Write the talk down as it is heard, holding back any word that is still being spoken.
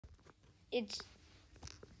It's...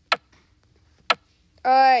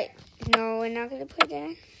 Alright. No, we're not going to put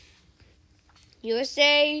that.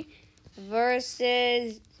 USA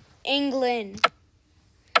versus England.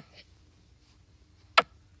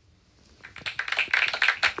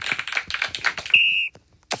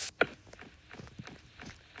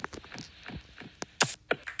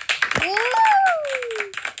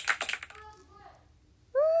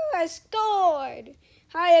 I scored!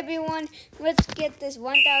 Hi everyone, let's get this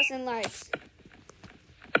 1,000 likes.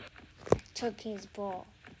 Took his ball.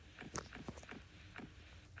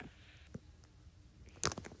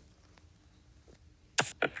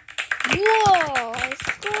 Whoa! I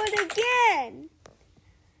scored again!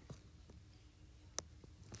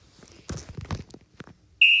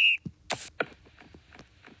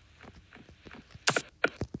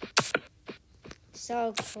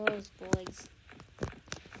 So close, boys.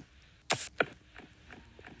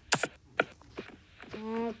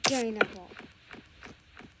 Oh, getting the ball.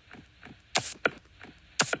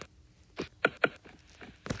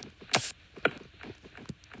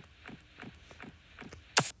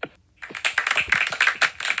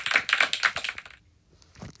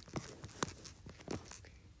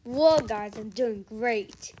 Whoa, guys, I'm doing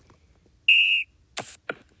great.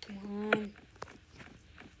 Come on.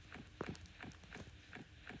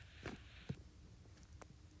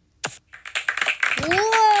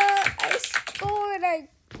 Whoa, I scored.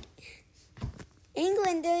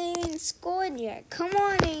 England didn't even score yet. Come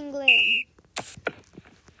on, England.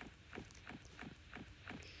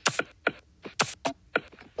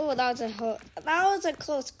 Oh, that was a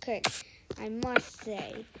close kick, I must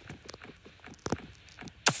say.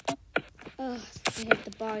 Oh, I hit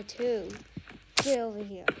the bar too. Get over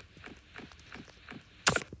here.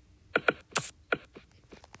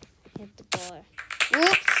 Hit the bar.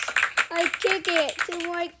 Whoops! I kick it to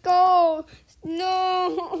my goal.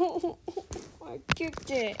 No! I kicked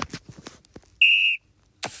it.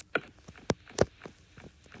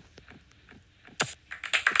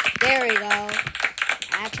 There we go.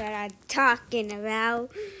 That's what I'm talking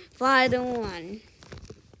about. 5-1.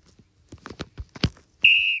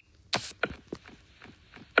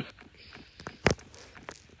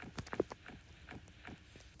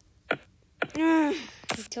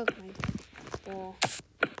 He took my ball.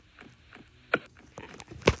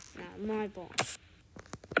 Not my ball.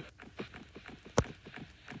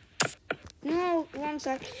 No, wrong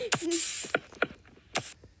side.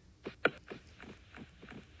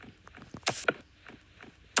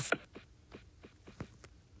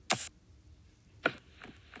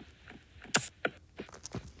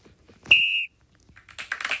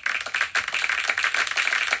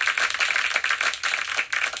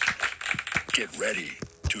 Get ready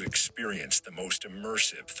to experience the most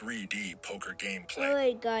immersive 3D poker gameplay.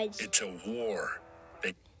 Alright, guys. It's a war.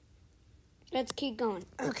 Let's keep going.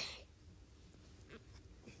 Okay.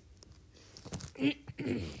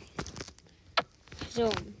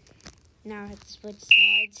 So, now I have to switch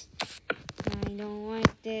sides. I don't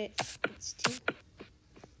like this. It's too...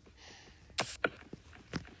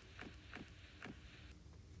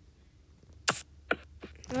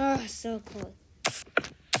 Oh, so close.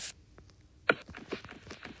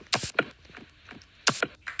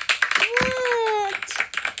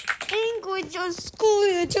 Just scored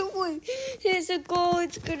a 2-1. Here's a goal.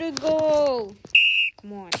 It's gonna go.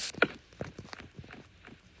 Come on.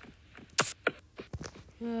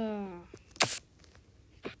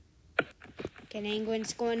 Can England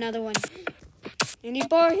score another one? Any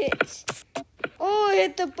bar hits? Oh,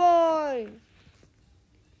 hit the bar.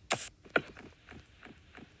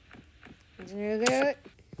 Is it good?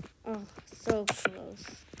 Oh, so close.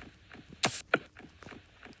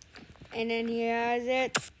 And then he has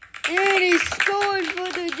it. And he scored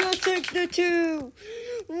for the just takes the 2.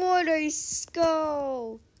 What a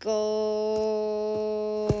score! Goal!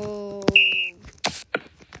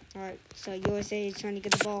 Alright, so USA is trying to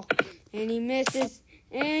get the ball. And he misses.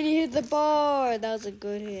 And he hit the bar. That was a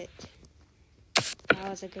good hit. That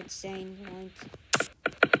was a good save point.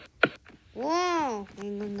 Whoa!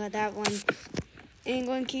 England got that one.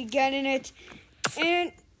 England keep getting it.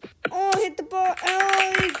 And, oh, hit the bar.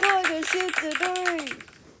 Oh, he got to shoot the 3.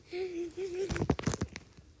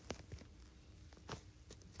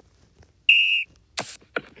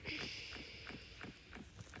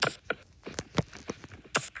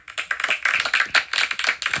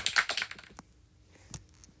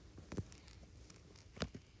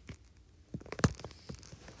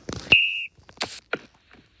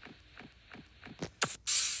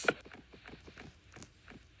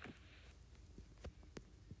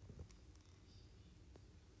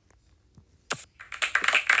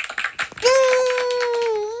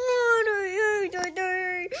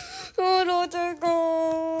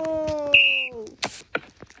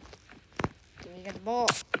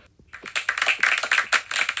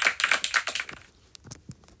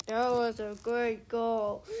 great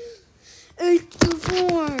goal.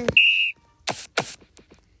 8-4.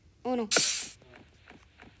 Oh no.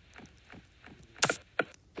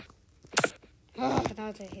 Oh, that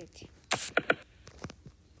was a hit.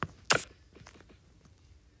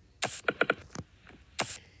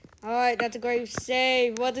 Alright, that's a great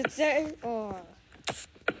save. What's it say? Oh.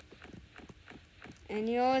 And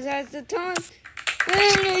he always has the time.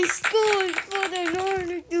 And they scored for the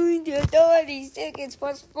Northern doing the 30 seconds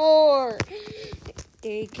plus 4.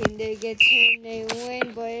 They get 10, they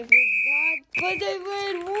win, but if it's not, but they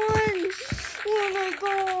win 1. Oh my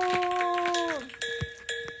god!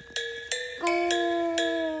 Goal!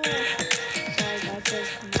 Sorry, that's it.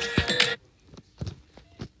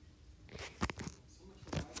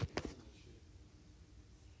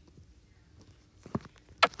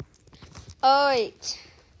 Alright.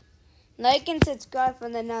 Like and subscribe for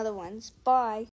the other ones. Bye.